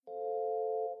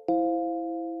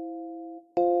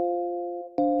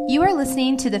You are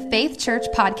listening to the Faith Church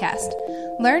Podcast.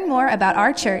 Learn more about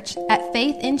our church at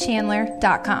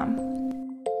faithinchandler.com.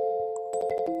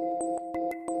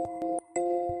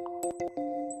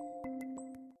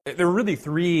 There were really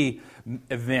three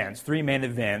main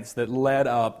events that led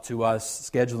up to us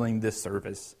scheduling this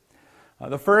service.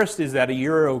 The first is that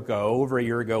over a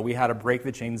year ago, we had a Break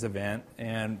the Chains event,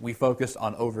 and we focused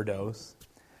on overdose.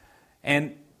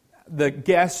 And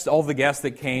all the guests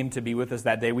that came to be with us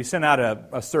that day, we sent out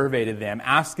a survey to them,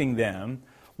 asking them,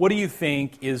 what do you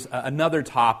think is another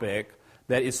topic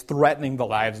that is threatening the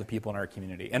lives of people in our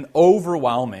community? And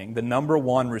overwhelming, the number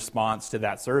one response to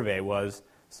that survey was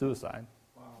suicide.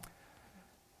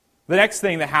 The next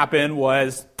thing that happened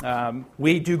was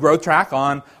we do Growth Track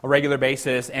on a regular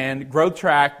basis, and Growth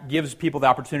Track gives people the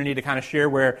opportunity to kind of share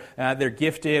where they're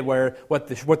gifted, what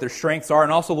their strengths are,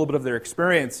 and also a little bit of their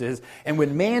experiences. And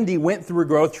when Mandy went through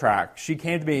Growth Track, she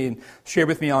came to me and shared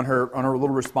with me on her little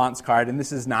response card, and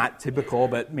this is not typical,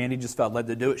 but Mandy just felt led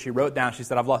to do it. She wrote down, she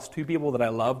said, I've lost 2 people that I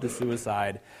love to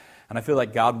suicide, and I feel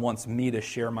like God wants me to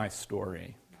share my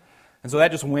story. And so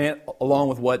that just went along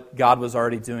with what God was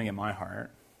already doing in my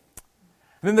heart.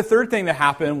 And then the third thing that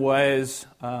happened was,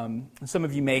 some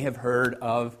of you may have heard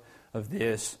of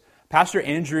this, Pastor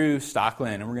Andrew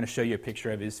Stocklin, and we're going to show you a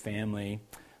picture of his family.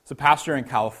 He's a pastor in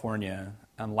California,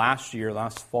 and last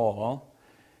fall,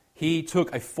 he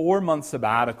took a 4-month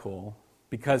sabbatical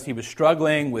because he was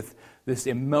struggling with this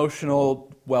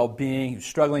emotional well-being. He was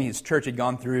struggling. His church had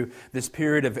gone through this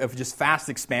period of just fast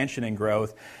expansion and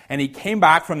growth. And he came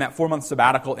back from that 4-month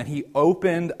sabbatical, and he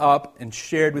opened up and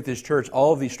shared with his church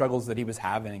all of these struggles that he was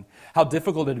having, how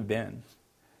difficult it had been.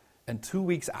 And 2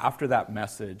 weeks after that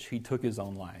message, he took his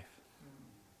own life.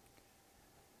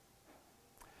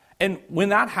 And when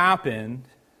that happened,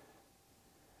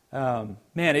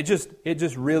 it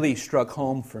just really struck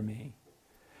home for me.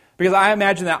 Because I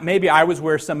imagine that maybe I was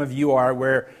where some of you are,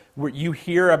 where you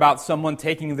hear about someone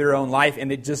taking their own life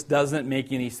and it just doesn't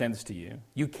make any sense to you.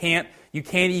 You can't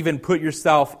even put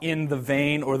yourself in the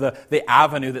vein or the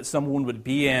avenue that someone would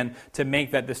be in to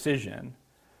make that decision.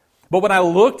 But when I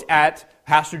looked at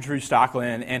Pastor Drew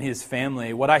Stocklin and his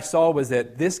family, what I saw was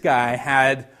that this guy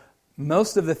had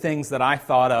most of the things that I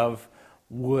thought of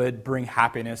would bring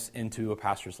happiness into a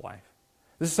pastor's life.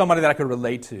 This is somebody that I could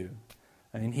relate to.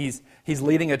 I mean, he's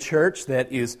leading a church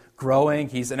that is growing.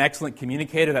 He's an excellent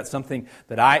communicator. That's something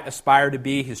that I aspire to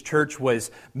be. His church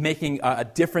was making a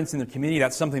difference in the community.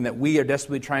 That's something that we are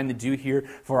desperately trying to do here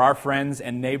for our friends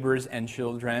and neighbors and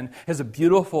children. He has a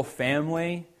beautiful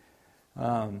family.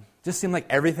 Just seemed like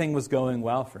everything was going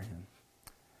well for him.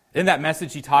 In that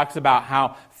message, he talks about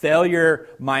how failure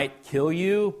might kill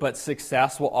you, but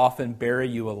success will often bury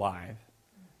you alive.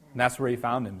 And that's where he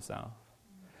found himself.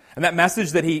 And that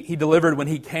message that he delivered when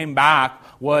he came back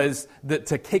was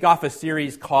to kick off a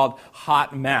series called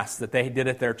Hot Mess that they did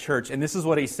at their church. And this is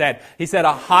what he said. He said,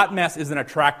 a hot mess is an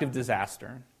attractive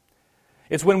disaster.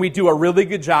 It's when we do a really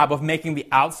good job of making the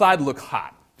outside look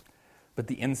hot, but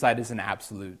the inside is an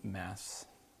absolute mess.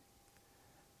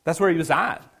 That's where he was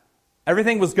at.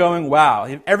 Everything was going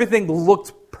well. Everything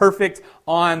looked perfect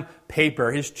on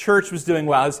paper. His church was doing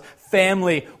well. His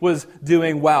family was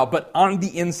doing well. But on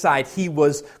the inside, he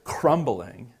was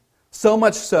crumbling. So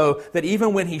much so that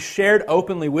even when he shared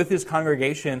openly with his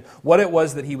congregation what it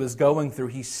was that he was going through,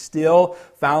 he still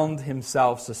found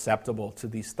himself susceptible to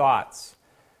these thoughts.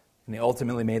 And he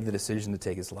ultimately made the decision to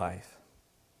take his life.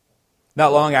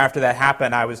 Not long after that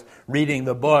happened, I was reading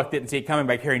the book, Didn't See It Coming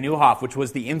by Carey Nieuwhof, which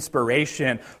was the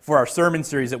inspiration for our sermon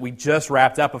series that we just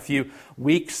wrapped up a few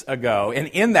weeks ago. And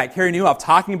in that, Carey Nieuwhof,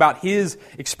 talking about his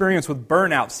experience with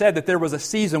burnout, said that there was a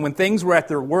season when things were at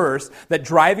their worst, that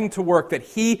driving to work, that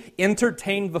he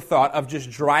entertained the thought of just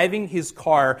driving his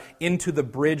car into the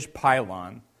bridge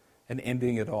pylon and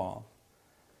ending it all.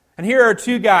 And here are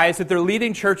 2 guys that they're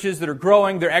leading churches that are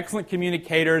growing. They're excellent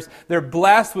communicators. They're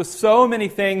blessed with so many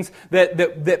things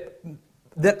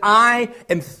that I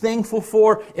am thankful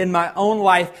for in my own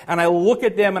life. And I look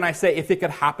at them and I say, if it could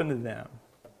happen to them,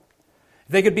 if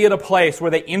they could be at a place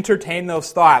where they entertain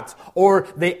those thoughts or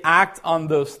they act on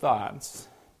those thoughts.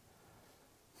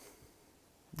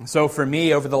 So for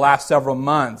me, over the last several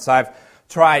months, I've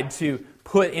tried to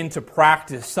put into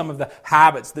practice some of the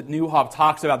habits that Nieuwhof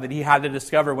talks about that he had to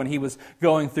discover when he was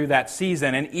going through that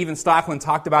season. And even Stocklin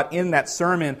talked about in that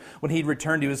sermon when he'd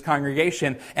returned to his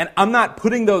congregation. And I'm not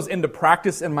putting those into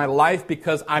practice in my life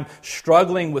because I'm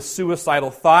struggling with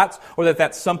suicidal thoughts or that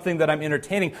that's something that I'm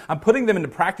entertaining. I'm putting them into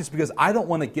practice because I don't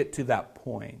want to get to that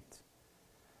point.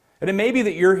 And it may be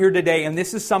that you're here today and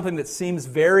this is something that seems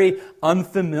very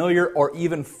unfamiliar or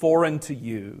even foreign to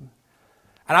you.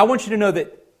 And I want you to know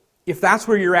that if that's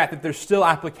where you're at, that there's still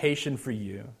application for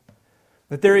you.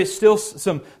 That there is still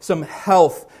some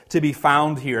health to be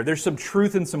found here. There's some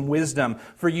truth and some wisdom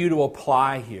for you to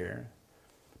apply here.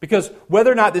 Because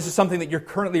whether or not this is something that you're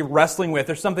currently wrestling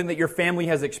with or something that your family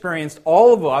has experienced,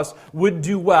 all of us would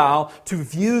do well to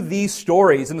view these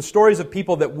stories and the stories of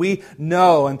people that we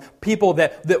know and people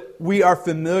that we are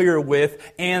familiar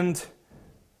with and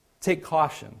take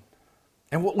caution.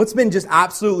 And what's been just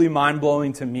absolutely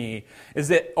mind-blowing to me is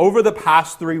that over the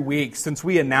past 3 weeks, since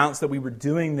we announced that we were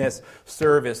doing this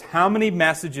service, how many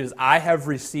messages I have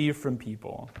received from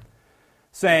people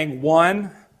saying,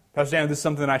 one, Pastor Dan, this is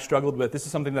something that I struggled with. This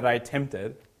is something that I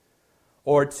attempted.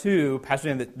 Or two, Pastor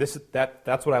Dan,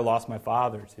 that's what I lost my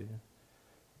father to.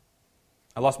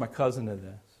 I lost my cousin to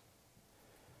this.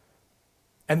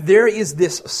 And there is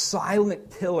this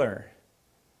silent killer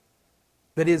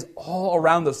that is all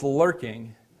around us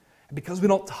lurking. And because we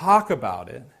don't talk about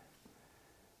it,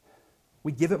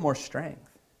 we give it more strength.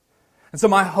 And so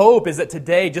my hope is that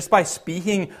today, just by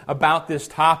speaking about this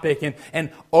topic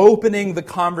and opening the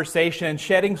conversation and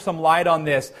shedding some light on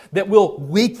this, that we'll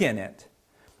weaken it.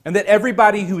 And that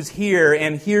everybody who's here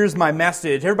and hears my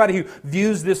message, everybody who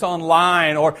views this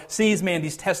online or sees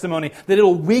Mandy's testimony, that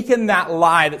it'll weaken that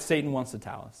lie that Satan wants to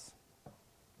tell us.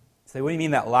 Say, what do you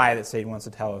mean that lie that Satan wants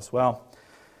to tell us? Well,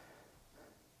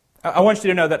 I want you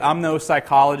to know that I'm no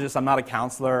psychologist, I'm not a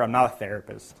counselor, I'm not a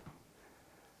therapist.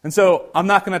 And so I'm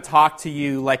not going to talk to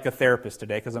you like a therapist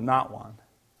today because I'm not one.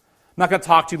 I'm not going to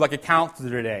talk to you like a counselor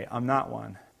today. I'm not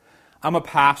one. I'm a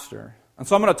pastor. And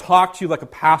so I'm going to talk to you like a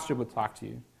pastor would talk to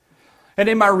you. And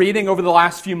in my reading over the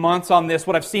last few months on this,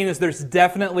 what I've seen is there's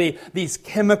definitely these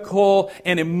chemical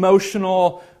and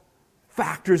emotional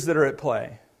factors that are at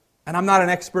play. And I'm not an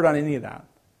expert on any of that.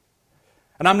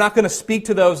 And I'm not going to speak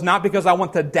to those not because I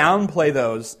want to downplay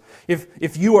those.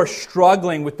 If you are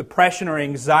struggling with depression or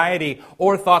anxiety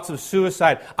or thoughts of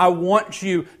suicide, I want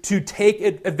you to take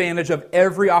advantage of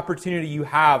every opportunity you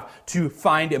have to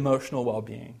find emotional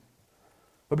well-being.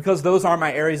 But because those aren't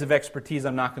my areas of expertise,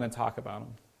 I'm not going to talk about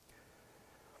them.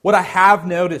 What I have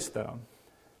noticed, though,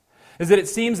 is that it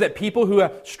seems that people who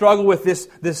struggle with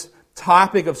this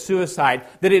topic of suicide,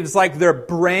 that it's like their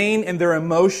brain and their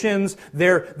emotions,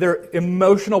 their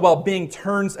emotional well-being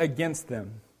turns against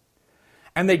them.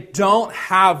 And they don't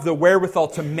have the wherewithal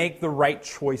to make the right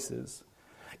choices.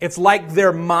 It's like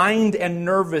their mind and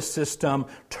nervous system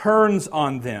turns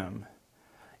on them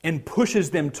and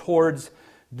pushes them towards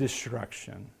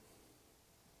destruction.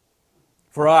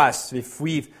 For us, if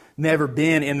we've never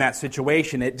been in that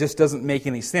situation, it just doesn't make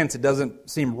any sense. It doesn't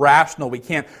seem rational. We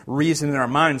can't reason in our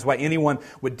minds why anyone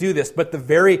would do this. But the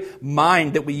very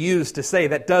mind that we use to say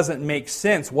that doesn't make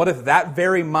sense, what if that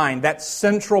very mind, that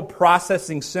central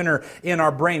processing center in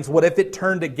our brains, what if it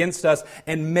turned against us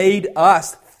and made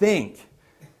us think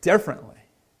differently?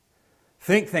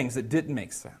 Think things that didn't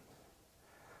make sense.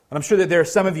 And I'm sure that there are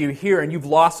some of you here and you've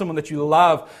lost someone that you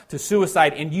love to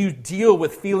suicide and you deal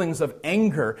with feelings of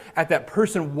anger at that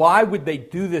person. Why would they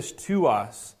do this to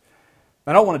us?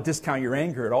 I don't want to discount your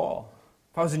anger at all.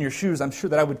 If I was in your shoes, I'm sure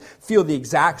that I would feel the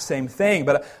exact same thing.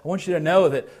 But I want you to know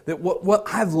that what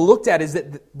I've looked at is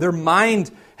that their mind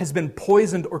has been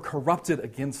poisoned or corrupted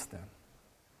against them.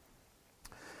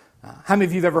 How many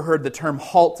of you have ever heard the term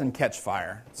halt and catch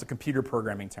fire? It's a computer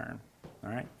programming term. All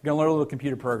right? You're going to learn a little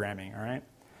computer programming, all right?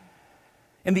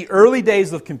 In the early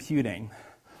days of computing,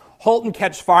 halt and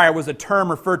catch fire was a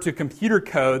term referred to computer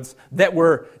codes that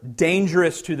were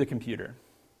dangerous to the computer.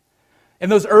 In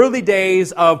those early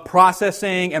days of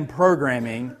processing and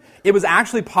programming, it was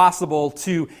actually possible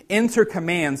to enter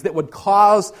commands that would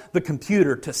cause the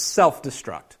computer to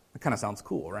self-destruct. That kind of sounds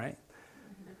cool, right?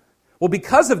 Well,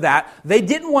 because of that, they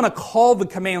didn't want to call the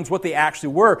commands what they actually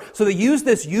were, so they used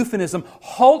this euphemism,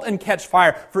 halt and catch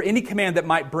fire, for any command that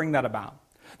might bring that about.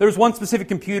 There was one specific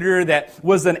computer that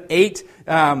was an 8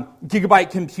 gigabyte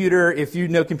computer. If you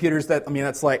know computers,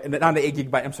 that's like, not an 8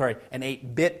 gigabyte, I'm sorry, an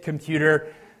 8-bit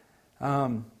computer.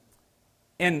 And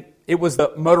it was the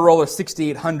Motorola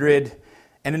 6800.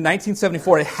 And in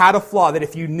 1974, it had a flaw that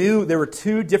if you knew, there were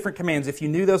 2 different commands. If you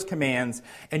knew those commands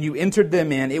and you entered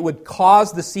them in, it would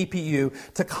cause the CPU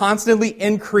to constantly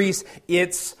increase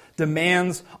its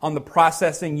demands on the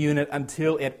processing unit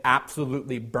until it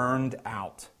absolutely burned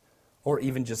out. Or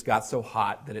even just got so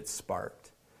hot that it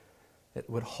sparked. It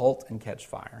would halt and catch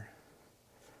fire.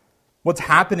 What's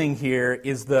happening here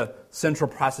is the central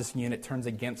processing unit turns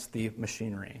against the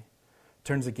machinery,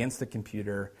 turns against the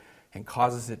computer, and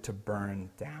causes it to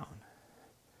burn down.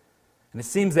 And it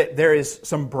seems that there is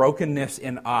some brokenness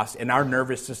in us, in our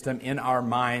nervous system, in our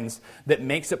minds, that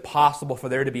makes it possible for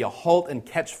there to be a halt and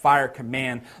catch fire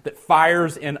command that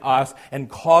fires in us and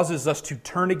causes us to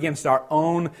turn against our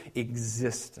own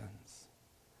existence.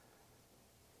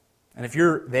 And if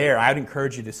you're there, I'd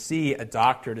encourage you to see a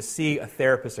doctor, to see a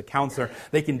therapist, a counselor.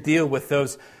 They can deal with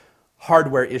those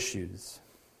hardware issues.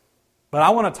 But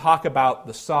I want to talk about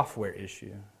the software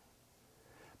issue.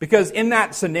 Because in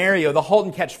that scenario, the halt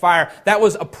and catch fire, that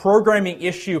was a programming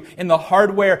issue in the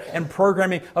hardware and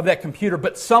programming of that computer.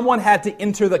 But someone had to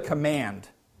enter the command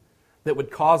that would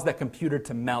cause that computer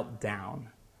to melt down.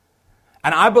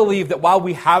 And I believe that while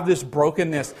we have this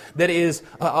brokenness that is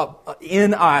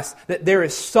in us, that there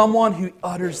is someone who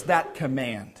utters that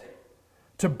command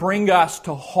to bring us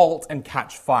to halt and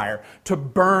catch fire, to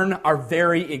burn our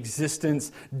very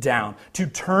existence down, to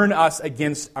turn us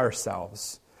against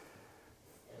ourselves.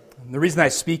 And the reason I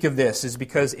speak of this is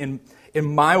because in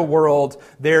my world,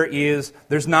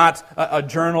 there's not a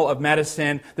journal of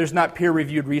medicine, there's not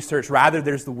peer-reviewed research, rather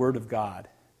there's the Word of God.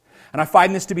 And I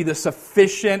find this to be the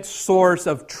sufficient source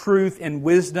of truth and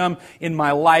wisdom in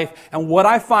my life. And what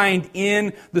I find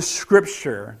in the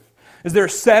Scripture is there are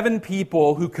 7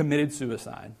 people who committed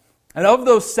suicide. And of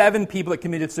those 7 people that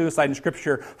committed suicide in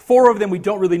Scripture, 4 of them we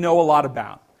don't really know a lot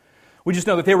about. We just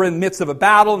know that they were in the midst of a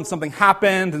battle and something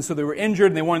happened, and so they were injured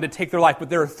and they wanted to take their life. But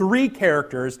there are 3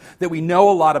 characters that we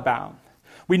know a lot about.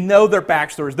 We know their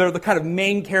backstories. They're the kind of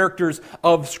main characters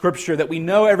of Scripture, that we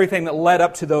know everything that led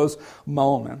up to those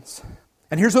moments.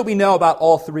 And here's what we know about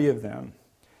all 3 of them,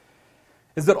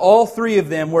 is that all 3 of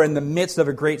them were in the midst of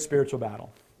a great spiritual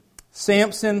battle.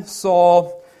 Samson,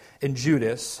 Saul, and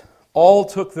Judas all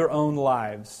took their own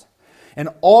lives. And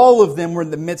all of them were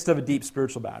in the midst of a deep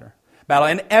spiritual battle.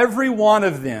 And every one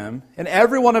of them, in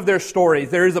every one of their stories,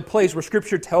 there is a place where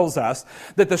Scripture tells us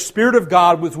that the Spirit of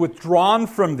God was withdrawn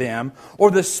from them, or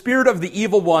the spirit of the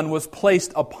evil one was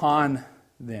placed upon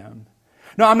them.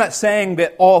 Now, I'm not saying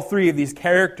that all 3 of these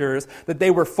characters, that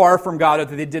they were far from God or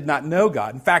that they did not know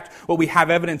God. In fact, what we have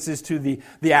evidence is to the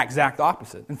exact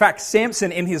opposite. In fact,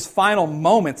 Samson, in his final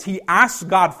moments, he asks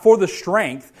God for the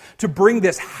strength to bring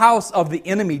this house of the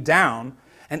enemy down.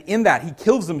 And in that, he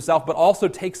kills himself, but also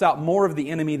takes out more of the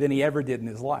enemy than he ever did in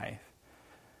his life.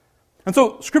 And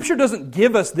so, Scripture doesn't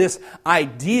give us this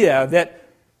idea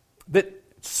that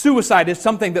suicide is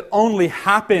something that only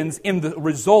happens in the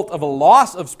result of a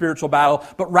loss of spiritual battle,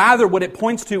 but rather what it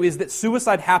points to is that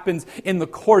suicide happens in the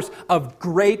course of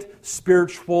great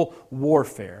spiritual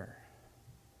warfare.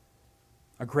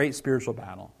 A great spiritual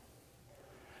battle.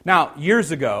 Now,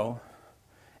 years ago,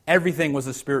 everything was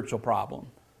a spiritual problem.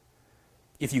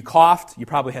 If you coughed, you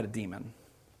probably had a demon.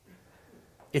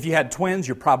 If you had twins,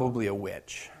 you're probably a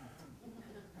witch.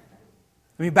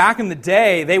 I mean, back in the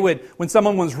day, when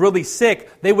someone was really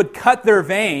sick, they would cut their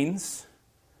veins.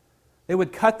 They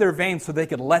would cut their veins so they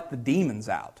could let the demons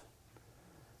out.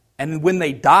 And when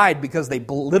they died, because they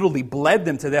literally bled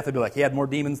them to death, they'd be like, he had more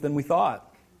demons than we thought.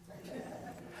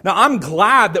 Now, I'm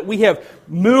glad that we have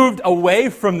moved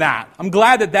away from that. I'm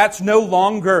glad that that's no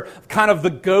longer kind of the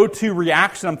go-to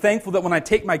reaction. I'm thankful that when I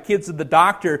take my kids to the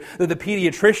doctor, that the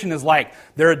pediatrician is like,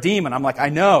 they're a demon. I'm like, I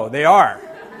know, they are.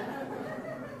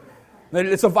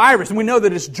 It's a virus, and we know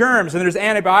that it's germs, and there's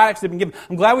antibiotics that have been given.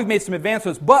 I'm glad we've made some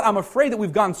advancements, but I'm afraid that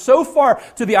we've gone so far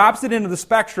to the opposite end of the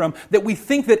spectrum that we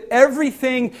think that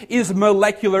everything is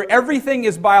molecular, everything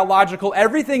is biological,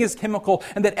 everything is chemical,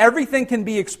 and that everything can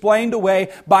be explained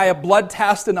away by a blood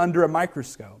test and under a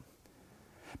microscope.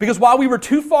 Because while we were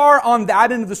too far on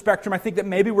that end of the spectrum, I think that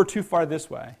maybe we're too far this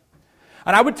way.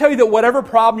 And I would tell you that whatever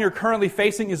problem you're currently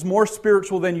facing is more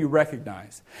spiritual than you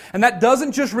recognize. And that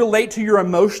doesn't just relate to your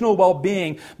emotional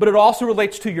well-being, but it also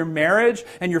relates to your marriage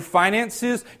and your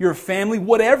finances, your family.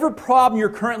 Whatever problem you're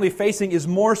currently facing is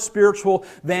more spiritual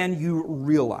than you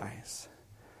realize.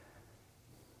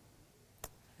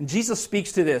 And Jesus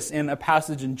speaks to this in a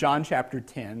passage in John chapter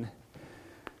 10.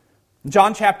 In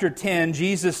John chapter 10,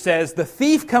 Jesus says, "The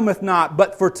thief cometh not,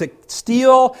 but for to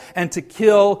steal and to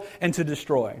kill and to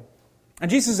destroy." And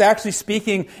Jesus is actually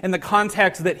speaking in the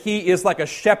context that he is like a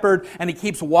shepherd and he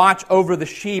keeps watch over the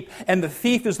sheep. And the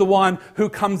thief is the one who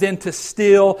comes in to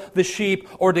steal the sheep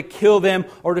or to kill them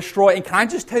or destroy. And can I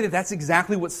just tell you that that's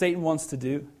exactly what Satan wants to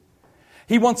do?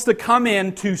 He wants to come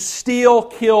in to steal,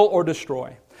 kill, or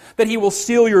destroy. That he will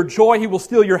steal your joy, he will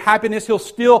steal your happiness, he'll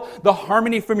steal the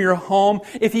harmony from your home.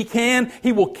 If he can,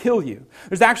 he will kill you.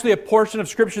 There's actually a portion of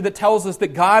Scripture that tells us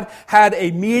that God had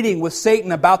a meeting with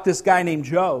Satan about this guy named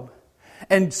Job.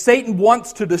 And Satan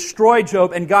wants to destroy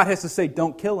Job, and God has to say,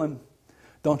 don't kill him.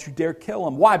 Don't you dare kill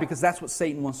him. Why? Because that's what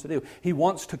Satan wants to do. He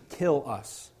wants to kill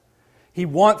us. He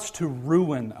wants to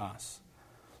ruin us.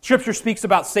 Scripture speaks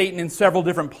about Satan in several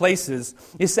different places.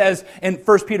 It says in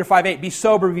 1 Peter 5:8, be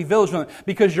sober, be vigilant,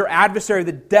 because your adversary,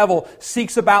 the devil,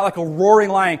 seeks about like a roaring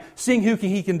lion, seeing who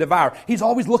he can devour. He's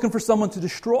always looking for someone to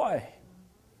destroy.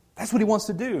 That's what he wants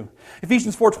to do.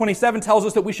 Ephesians 4:27 tells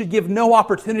us that we should give no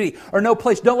opportunity or no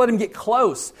place. Don't let him get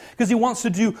close, because he wants to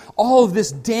do all of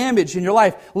this damage in your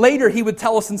life. Later, he would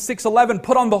tell us in 6:11,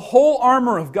 put on the whole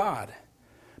armor of God.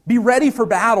 Be ready for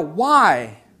battle.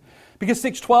 Why? Because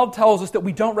 6:12 tells us that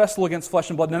we don't wrestle against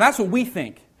flesh and blood. Now that's what we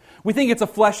think. We think it's a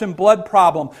flesh and blood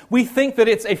problem. We think that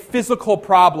it's a physical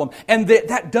problem. And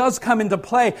that does come into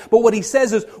play. But what he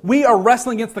says is we are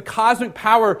wrestling against the cosmic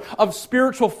power of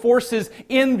spiritual forces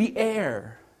in the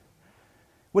air.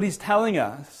 What he's telling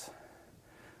us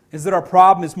is that our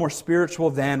problem is more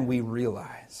spiritual than we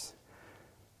realize.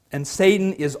 And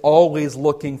Satan is always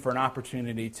looking for an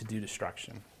opportunity to do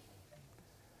destruction.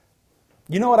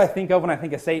 You know what I think of when I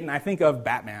think of Satan? I think of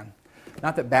Batman.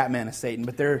 Not that Batman is Satan,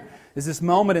 but there is this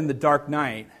moment in The Dark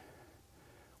Knight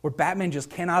where Batman just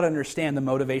cannot understand the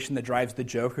motivation that drives the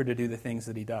Joker to do the things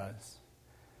that he does.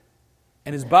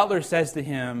 And his butler says to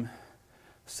him,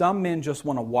 some men just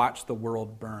want to watch the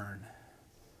world burn.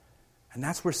 And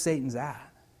that's where Satan's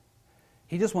at.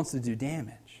 He just wants to do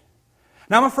damage.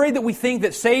 Now, I'm afraid that we think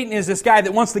that Satan is this guy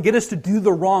that wants to get us to do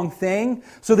the wrong thing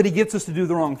so that he gets us to do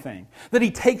the wrong thing. That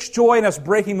he takes joy in us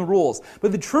breaking the rules.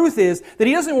 But the truth is that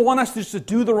he doesn't want us just to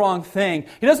do the wrong thing.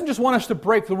 He doesn't just want us to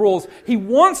break the rules. He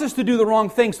wants us to do the wrong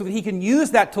thing so that he can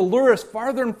use that to lure us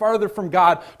farther and farther from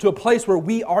God to a place where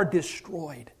we are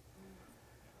destroyed.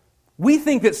 We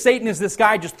think that Satan is this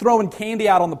guy just throwing candy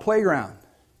out on the playground.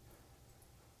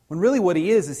 When really what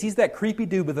he is he's that creepy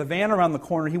dude with a van around the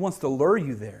corner. He wants to lure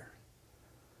you there,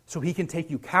 so he can take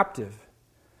you captive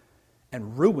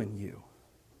and ruin you.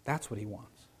 That's what he wants.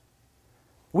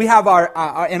 We have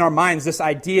in our minds this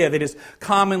idea that is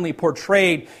commonly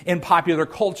portrayed in popular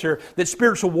culture that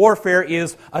spiritual warfare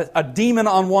is a demon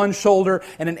on one shoulder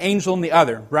and an angel on the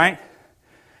other, right?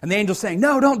 And the angel's saying,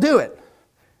 no, don't do it.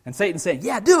 And Satan's saying,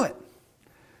 yeah, do it.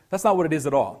 That's not what it is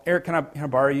at all. Eric, can I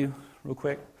borrow you real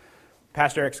quick?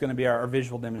 Pastor Eric's going to be our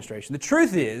visual demonstration. The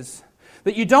truth is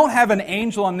that you don't have an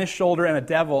angel on this shoulder and a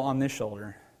devil on this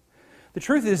shoulder. The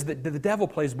truth is that the devil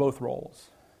plays both roles.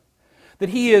 That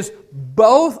he is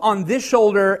both on this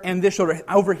shoulder and this shoulder.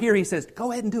 Over here he says,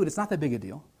 go ahead and do it. It's not that big a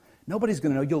deal. Nobody's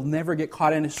going to know. You'll never get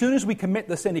caught in. As soon as we commit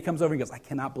the sin, he comes over and goes, I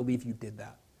cannot believe you did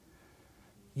that.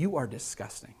 You are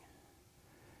disgusting.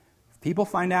 If people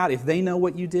find out, if they know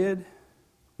what you did,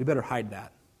 we better hide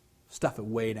that. Stuff it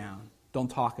way down. Don't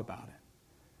talk about it.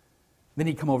 Then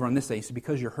he'd come over on this day. He said,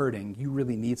 because you're hurting, you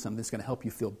really need something that's going to help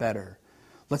you feel better.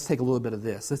 Let's take a little bit of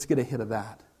this. Let's get a hit of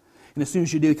that. And as soon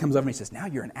as you do, he comes over and he says, now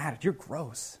you're an addict. You're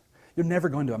gross. You're never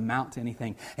going to amount to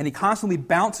anything. And he constantly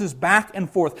bounces back and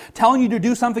forth, telling you to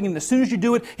do something, and as soon as you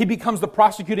do it, he becomes the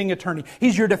prosecuting attorney.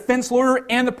 He's your defense lawyer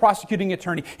and the prosecuting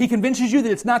attorney. He convinces you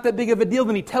that it's not that big of a deal,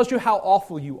 then he tells you how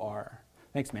awful you are.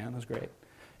 Thanks, man. That was great.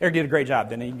 Eric did a great job,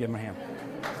 didn't he? You can give him a hand.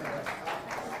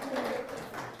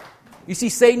 You see,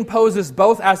 Satan poses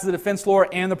both as the defense lawyer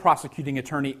and the prosecuting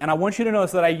attorney. And I want you to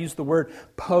notice that I use the word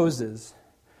poses,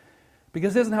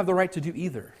 because he doesn't have the right to do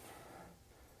either.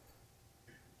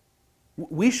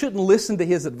 We shouldn't listen to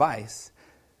his advice.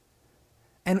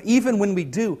 And even when we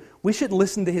do, we shouldn't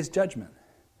listen to his judgment,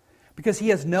 because he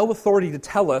has no authority to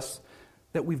tell us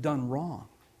that we've done wrong.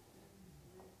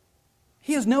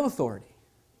 He has no authority.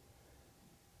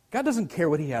 God doesn't care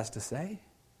what he has to say.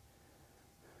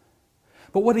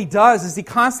 But what he does is he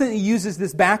constantly uses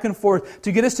this back and forth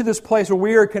to get us to this place where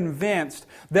we are convinced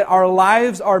that our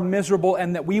lives are miserable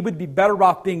and that we would be better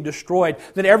off being destroyed,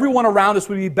 that everyone around us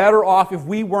would be better off if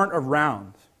we weren't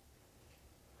around.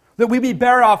 That we'd be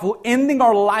better off ending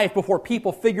our life before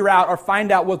people figure out or find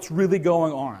out what's really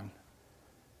going on.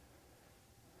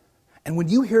 And when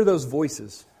you hear those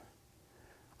voices,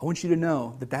 I want you to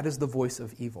know that that is the voice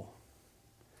of evil.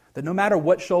 That no matter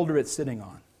what shoulder it's sitting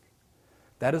on,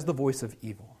 that is the voice of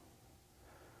evil,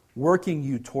 working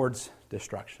you towards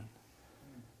destruction.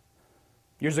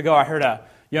 Years ago, I heard a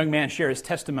young man share his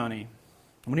testimony.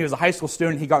 When he was a high school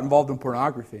student, he got involved in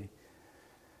pornography.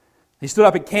 He stood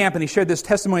up at camp and he shared this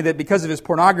testimony that because of his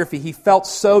pornography, he felt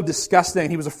so disgusting.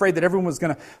 He was afraid that everyone was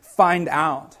going to find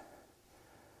out.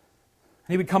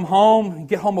 And he would come home, he'd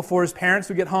get home before his parents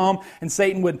would get home, and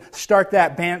Satan would start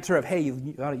that banter of, hey,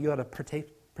 you ought to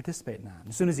participate in that.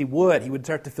 As soon as he would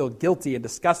start to feel guilty and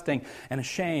disgusting and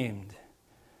ashamed.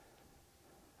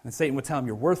 And Satan would tell him,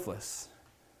 you're worthless.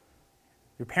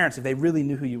 Your parents, if they really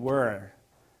knew who you were,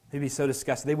 They'd be so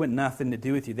disgusted. They want nothing to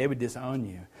do with you. They would disown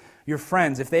you. Your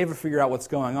friends, if they ever figure out what's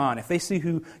going on, if they see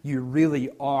who you really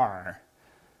are,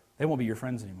 they won't be your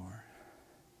friends anymore.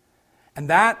 And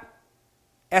that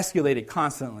escalated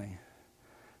constantly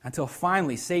until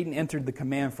finally Satan entered the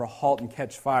command for halt and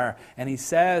catch fire. And he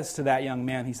says to that young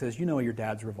man, he says, you know where your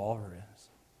dad's revolver is.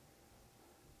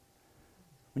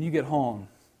 When you get home,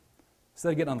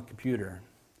 instead of getting on the computer,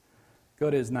 go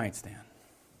to his nightstand.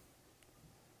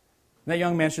 And that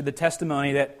young man shared the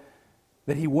testimony that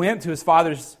he went to his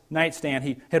father's nightstand.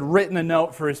 He had written a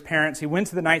note for his parents. He went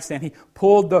to the nightstand. He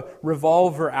pulled the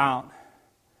revolver out.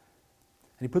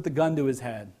 And he put the gun to his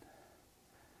head.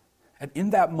 And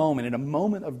in that moment, in a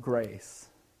moment of grace,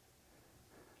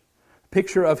 a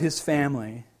picture of his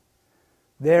family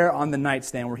there on the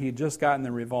nightstand where he had just gotten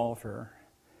the revolver,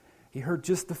 he heard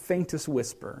just the faintest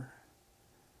whisper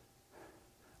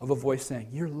of a voice saying,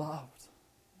 "You're loved.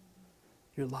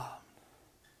 You're loved."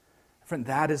 Friend,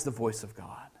 that is the voice of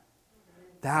God.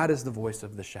 That is the voice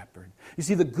of the shepherd. You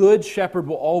see, the good shepherd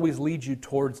will always lead you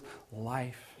towards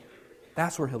life.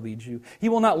 That's where he'll lead you. He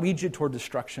will not lead you toward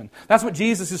destruction. That's what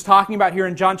Jesus is talking about here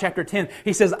in John chapter 10.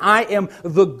 He says, I am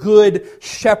the good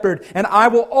shepherd, and I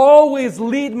will always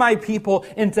lead my people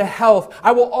into health.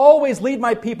 I will always lead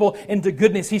my people into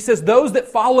goodness. He says, those that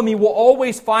follow me will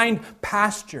always find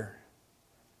pasture.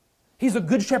 He's a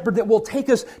good shepherd that will take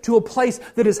us to a place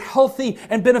that is healthy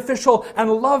and beneficial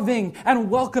and loving and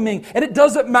welcoming. And it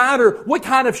doesn't matter what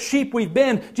kind of sheep we've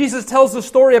been. Jesus tells the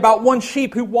story about one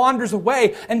sheep who wanders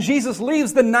away, and Jesus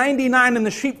leaves the 99 in the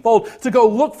sheepfold to go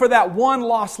look for that one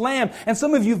lost lamb. And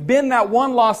some of you have been that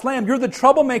one lost lamb. You're the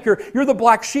troublemaker. You're the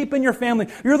black sheep in your family.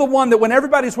 You're the one that when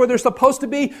everybody's where they're supposed to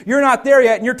be, you're not there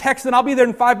yet, and you're texting, I'll be there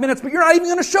in 5 minutes, but you're not even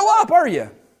going to show up, are you?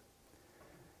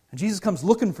 And Jesus comes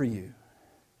looking for you.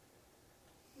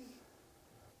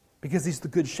 Because he's the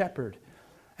good shepherd.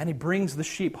 And he brings the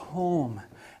sheep home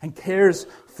and cares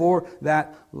for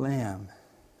that lamb.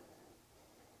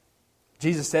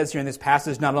 Jesus says here in this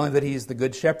passage not only that he's the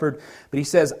good shepherd, but he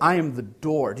says, I am the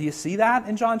door. Do you see that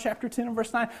in John chapter 10 and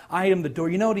verse 9? I am the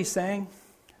door. You know what he's saying?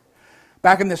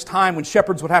 Back in this time when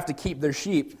shepherds would have to keep their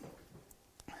sheep,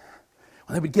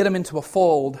 when they would get them into a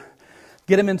fold,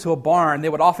 get them into a barn, they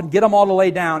would often get them all to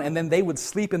lay down, and then they would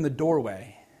sleep in the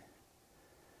doorway.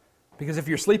 Because if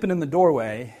you're sleeping in the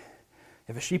doorway,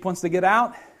 if a sheep wants to get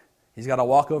out, he's got to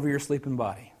walk over your sleeping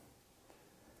body.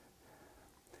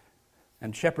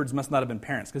 And shepherds must not have been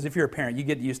parents, because if you're a parent, you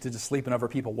get used to just sleeping over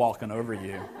people walking over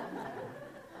you.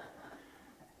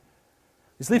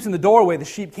 He sleeps in the doorway, the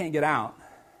sheep can't get out,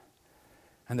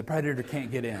 and the predator can't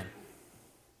get in.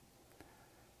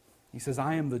 He says,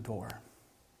 I am the door. So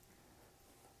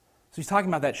he's talking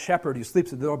about that shepherd who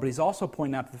sleeps at the door, but he's also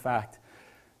pointing out to the fact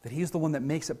that he's the one that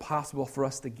makes it possible for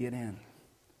us to get in.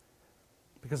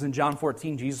 Because in John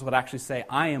 14, Jesus would actually say,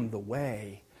 I am the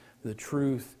way, the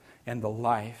truth, and the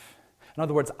life. In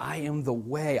other words, I am the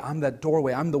way. I'm that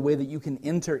doorway. I'm the way that you can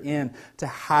enter in to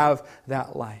have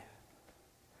that life.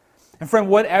 And friend,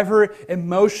 whatever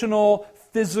emotional,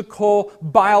 physical,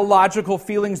 biological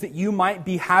feelings that you might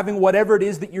be having, whatever it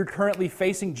is that you're currently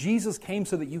facing, Jesus came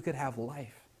so that you could have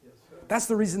life. That's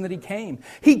the reason that he came.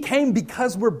 He came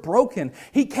because we're broken.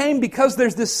 He came because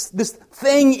there's this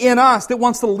thing in us that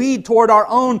wants to lead toward our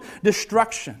own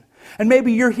destruction. And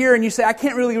maybe you're here and you say, I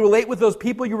can't really relate with those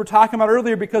people you were talking about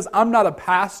earlier because I'm not a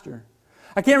pastor.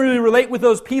 I can't really relate with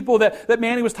those people that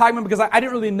Manny was talking about because I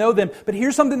didn't really know them. But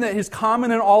here's something that is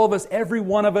common in all of us. Every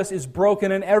one of us is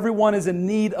broken and everyone is in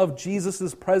need of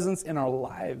Jesus' presence in our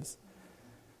lives.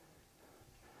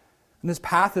 And this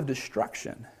path of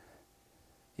destruction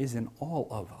is in all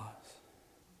of us.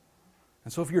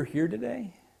 And so if you're here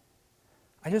today,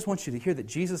 I just want you to hear that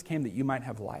Jesus came that you might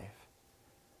have life,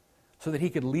 so that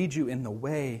he could lead you in the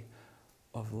way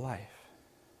of life.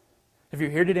 If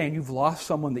you're here today and you've lost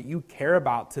someone that you care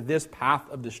about to this path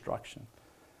of destruction,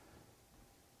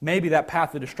 maybe that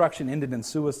path of destruction ended in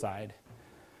suicide.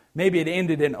 Maybe it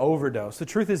ended in overdose. The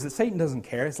truth is that Satan doesn't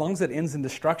care. As long as it ends in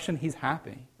destruction, he's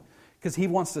happy. Because he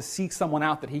wants to seek someone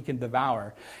out that he can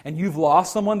devour. And you've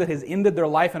lost someone that has ended their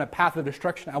life in a path of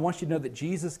destruction. I want you to know that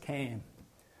Jesus came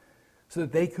so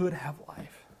that they could have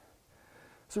life.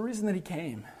 It's the reason that he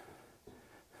came.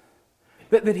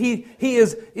 That he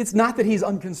is, it's not that he's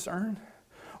unconcerned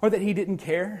or that he didn't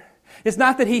care. It's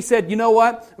not that he said, you know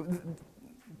what,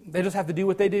 they just have to do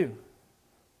what they do.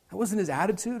 That wasn't his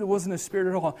attitude. It wasn't his spirit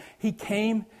at all. He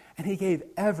came and he gave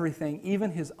everything,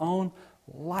 even his own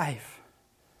life,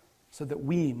 so that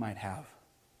we might have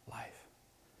life.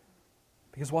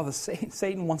 Because while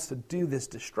Satan wants to do this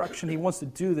destruction, he wants to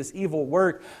do this evil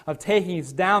work of taking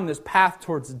us down this path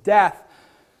towards death,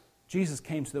 Jesus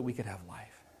came so that we could have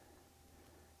life.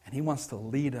 And he wants to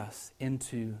lead us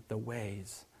into the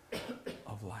ways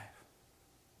of life.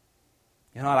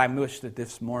 You know what? I wish that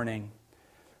this morning,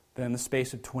 that in the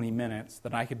space of 20 minutes,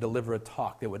 that I could deliver a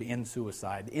talk that would end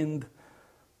suicide, end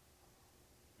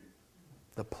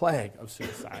the plague of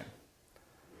suicide.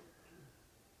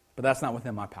 But that's not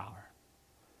within my power.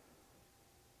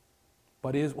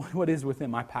 What is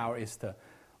within my power is to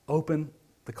open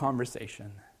the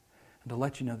conversation and to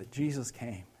let you know that Jesus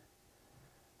came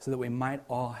so that we might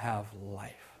all have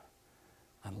life,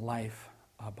 and life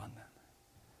abundant.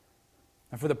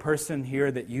 And for the person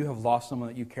here that you have lost someone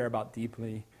that you care about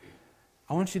deeply,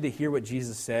 I want you to hear what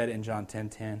Jesus said in John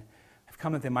 10:10. I've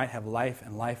come that they might have life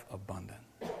and life abundant.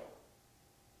 A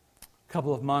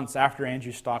couple of months after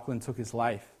Andrew Stockland took his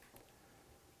life,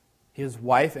 his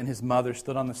wife and his mother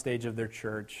stood on the stage of their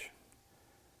church,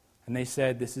 and they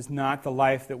said, "This is not the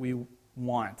life that we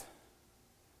want."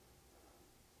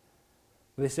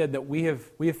 They said that we have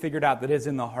figured out that it's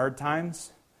in the hard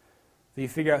times that you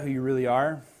figure out who you really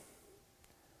are, and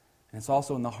it's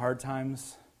also in the hard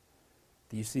times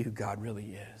that you see who God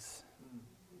really is.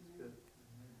 And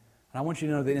I want you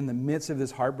to know that in the midst of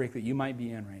this heartbreak that you might be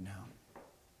in right now,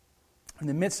 in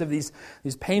the midst of these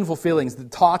painful feelings,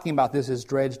 that talking about this is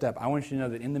dredged up, I want you to know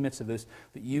that in the midst of this,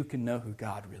 that you can know who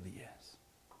God really is.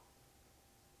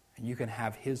 And you can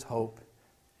have His hope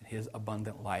and His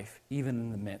abundant life, even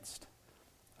in the midst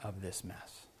of this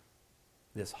mess,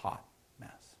 this hot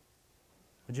mess.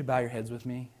 Would you bow your heads with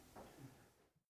me?